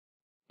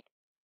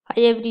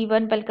Hi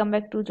everyone, welcome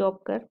back to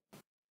Jobker.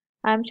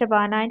 I'm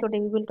Shabana and today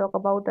we will talk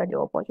about a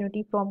job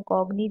opportunity from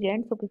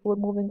Cognizant. So before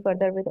moving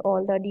further with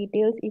all the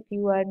details, if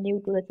you are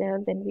new to the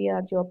channel, then we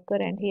are Jobker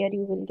and here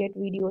you will get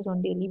videos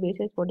on daily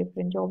basis for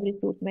different job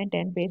recruitment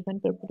and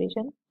placement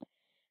preparation.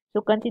 So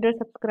consider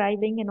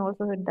subscribing and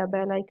also hit the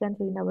bell icon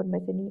so you never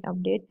miss any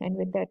update. And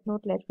with that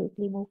note, let's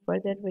quickly move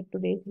further with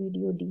today's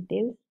video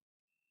details.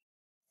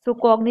 So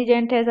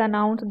Cognizant has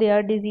announced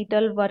their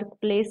digital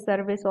workplace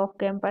service of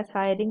campus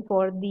hiring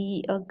for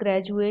the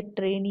graduate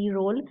trainee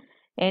role,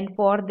 and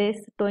for this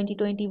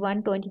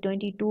 2021,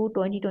 2022,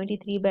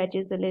 2023 batch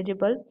is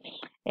eligible,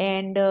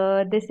 and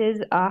this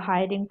is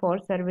hiring for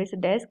service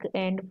desk,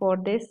 and for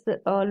this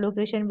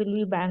location will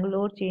be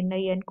Bangalore,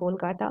 Chennai and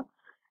Kolkata.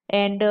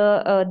 And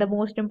the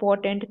most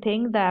important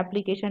thing, the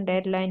application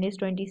deadline is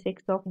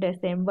 26th of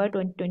December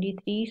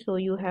 2023, so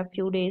you have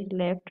few days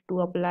left to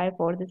apply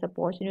for this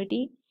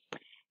opportunity.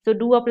 So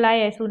do apply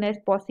as soon as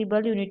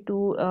possible. You need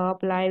to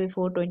apply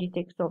before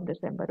 26th of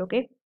December.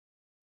 Okay.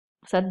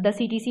 So the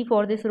CTC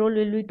for this role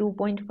will be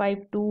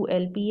 2.52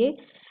 LPA,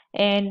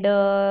 and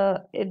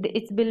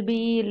it will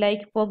be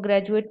like for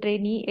graduate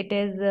trainee it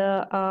is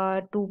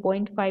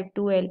 2.52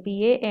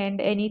 LPA,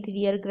 and any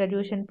 3-year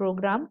graduation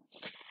program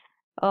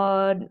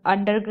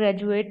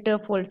undergraduate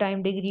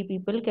full-time degree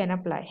people can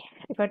apply.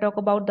 If I talk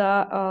about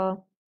the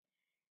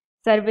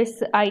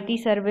service IT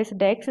service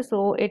desk.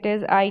 So it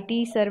is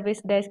IT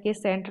service desk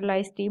is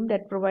centralized team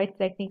that provides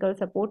technical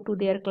support to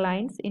their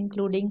clients,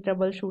 including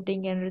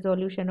troubleshooting and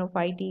resolution of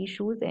IT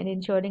issues and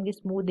ensuring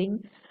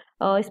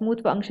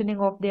smooth functioning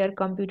of their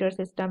computer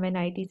system and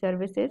IT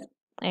services.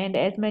 And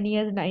as many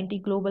as 90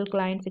 global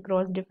clients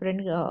across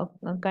different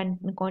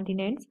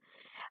continents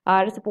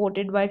are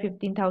supported by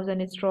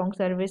 15,000 strong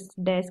service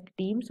desk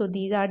team. So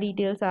these are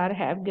details are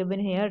have given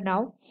here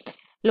now.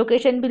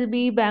 Location will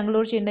be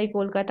Bangalore, Chennai,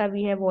 Kolkata.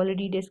 We have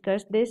already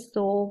discussed this.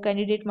 So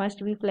candidate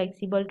must be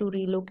flexible to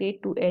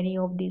relocate to any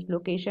of these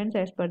locations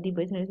as per the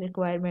business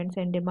requirements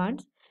and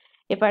demands.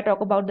 If I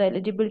talk about the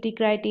eligibility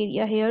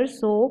criteria here,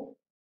 so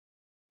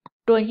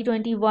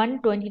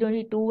 2021,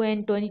 2022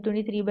 and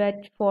 2023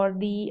 batch for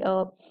the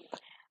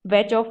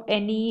batch of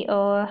any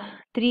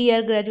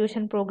 3-year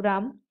graduation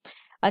program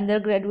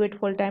undergraduate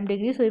full-time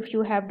degree. So if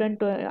you have done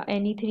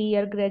any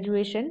 3-year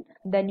graduation,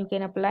 then you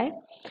can apply.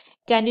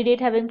 Candidate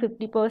having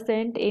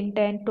 50% in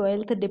 10th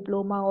 12th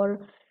diploma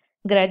or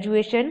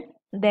graduation,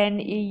 then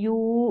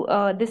you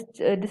this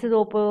is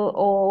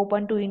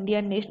open to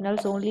Indian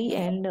nationals only,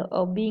 and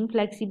being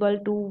flexible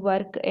to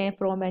work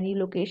from any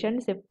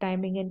location, shift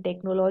timing and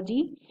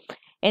technology.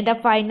 And the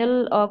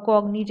final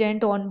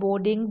cognizant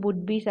onboarding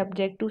would be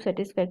subject to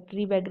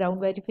satisfactory background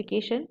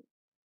verification.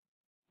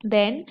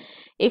 Then,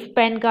 if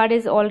PAN card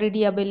is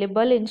already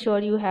available, ensure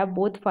you have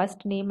both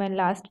first name and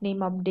last name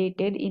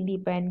updated in the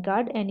PAN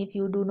card. And if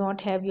you do not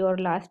have your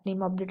last name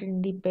updated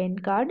in the PAN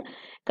card,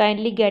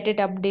 kindly get it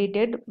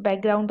updated.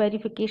 Background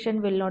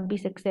verification will not be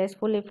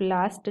successful if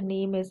last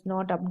name is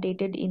not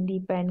updated in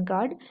the PAN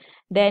card.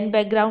 Then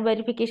background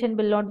verification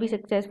will not be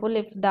successful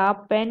if the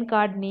PAN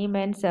card name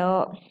and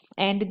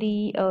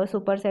the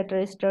superset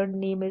registered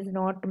name is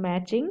not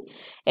matching,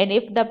 and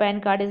if the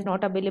PAN card is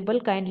not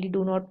available, kindly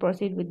do not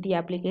proceed with the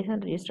application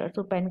registered.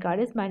 So PAN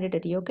card is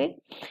mandatory. Okay.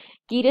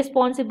 Key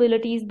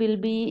responsibilities will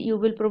be you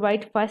will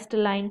provide first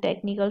line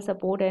technical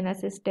support and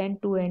assistance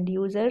to end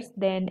users,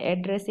 then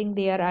addressing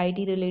their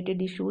IT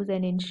related issues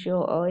and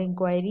ensure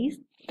inquiries.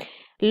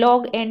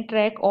 Log and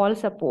track all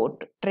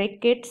support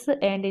tickets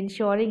and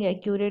ensuring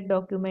accurate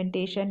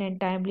documentation and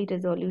timely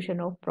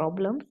resolution of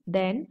problems.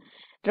 Then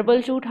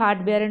troubleshoot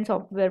hardware and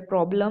software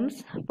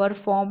problems,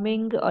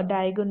 performing a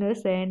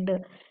diagnosis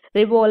and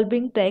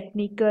resolving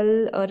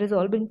technical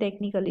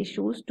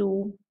issues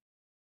to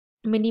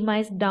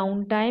minimize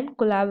downtime,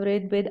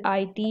 collaborate with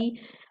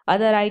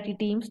other IT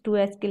teams to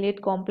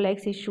escalate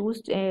complex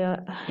issues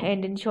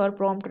and ensure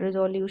prompt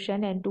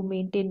resolution, and to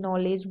maintain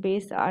knowledge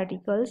base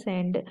articles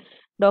and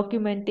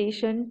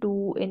documentation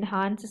to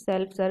enhance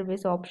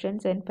self-service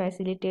options and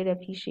facilitate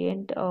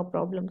efficient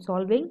problem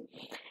solving.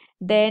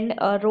 Then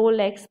role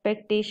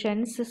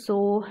expectations.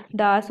 So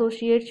the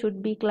associate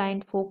should be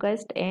client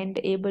focused and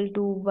able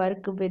to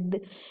work with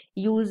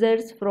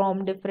users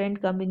from different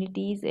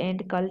communities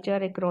and culture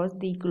across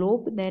the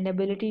globe. Then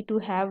ability to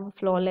have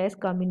flawless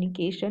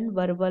communication,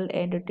 verbal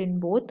and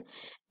written both,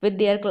 with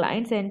their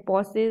clients, and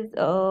possess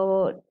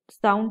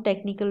sound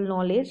technical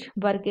knowledge,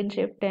 work in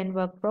shift and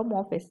work from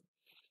office.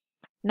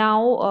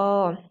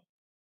 Now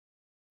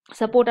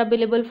support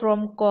available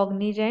from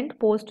Cognizant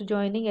post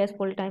joining as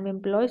full-time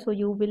employee. So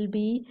you will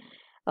be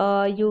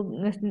you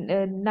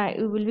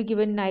will be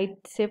given night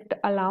shift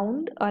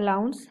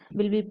allowance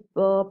will be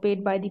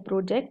paid by the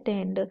project,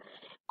 and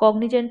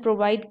Cognizant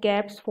provide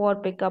cabs for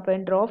pickup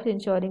and drops,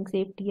 ensuring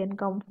safety and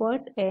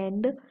comfort,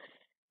 and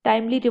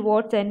timely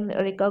rewards and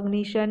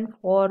recognition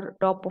for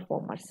top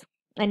performers.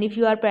 And if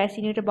you are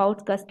passionate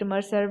about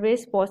customer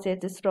service, possess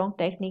strong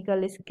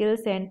technical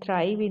skills, and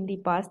thrive in the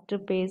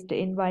fast-paced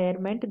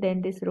environment,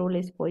 then this role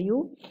is for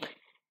you.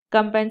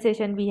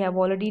 Compensation we have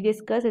already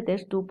discussed, it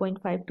is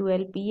 2.52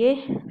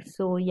 LPA.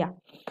 So yeah,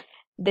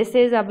 this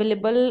is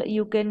available.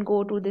 You can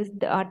go to this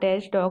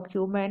attached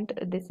document.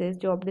 This is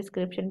job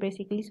description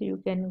basically, so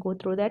you can go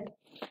through that.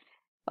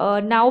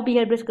 Now we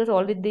have discussed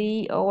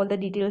already all the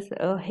details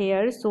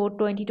here. So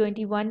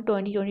 2021,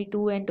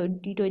 2022 and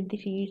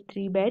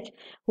 2023 batch,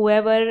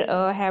 whoever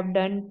have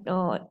done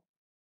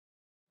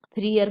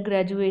 3-year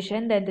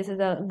graduation, then this is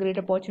a great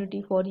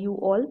opportunity for you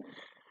all.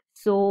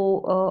 So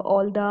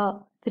all the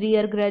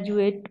 3-year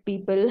graduate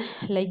people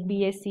like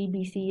BSc,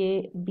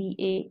 BCA,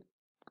 BA,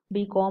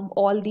 BCom,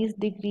 all these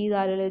degrees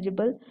are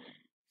eligible.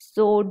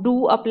 So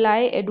do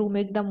apply, do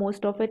make the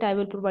most of it. I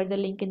will provide the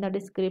link in the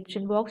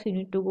description box. You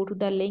need to go to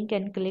the link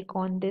and click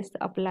on this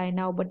apply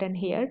now button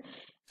here.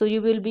 So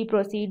you will be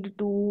proceed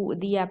to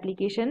the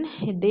application.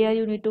 There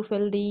you need to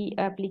fill the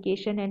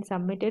application and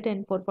submit it,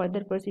 and for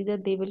further procedure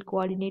they will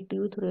coordinate to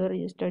you through your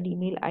registered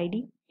email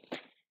ID.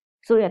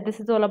 So yeah, this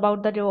is all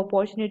about the job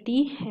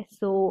opportunity.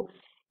 So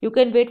you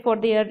can wait for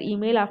their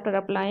email after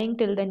applying.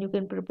 Till then you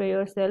can prepare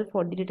yourself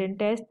for the written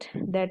test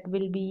that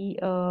will be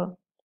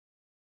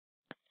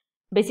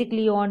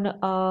basically on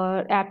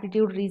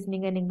aptitude,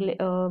 reasoning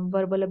and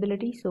verbal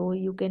ability. So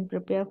you can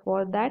prepare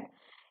for that.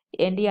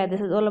 And yeah,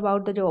 this is all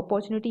about the job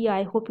opportunity.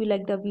 I hope you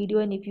like the video,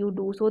 and if you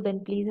do so,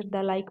 then please hit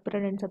the like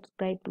button and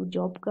subscribe to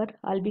Jobker.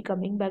 I'll be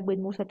coming back with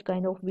more such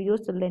kind of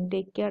videos. Till then,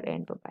 take care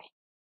and bye bye.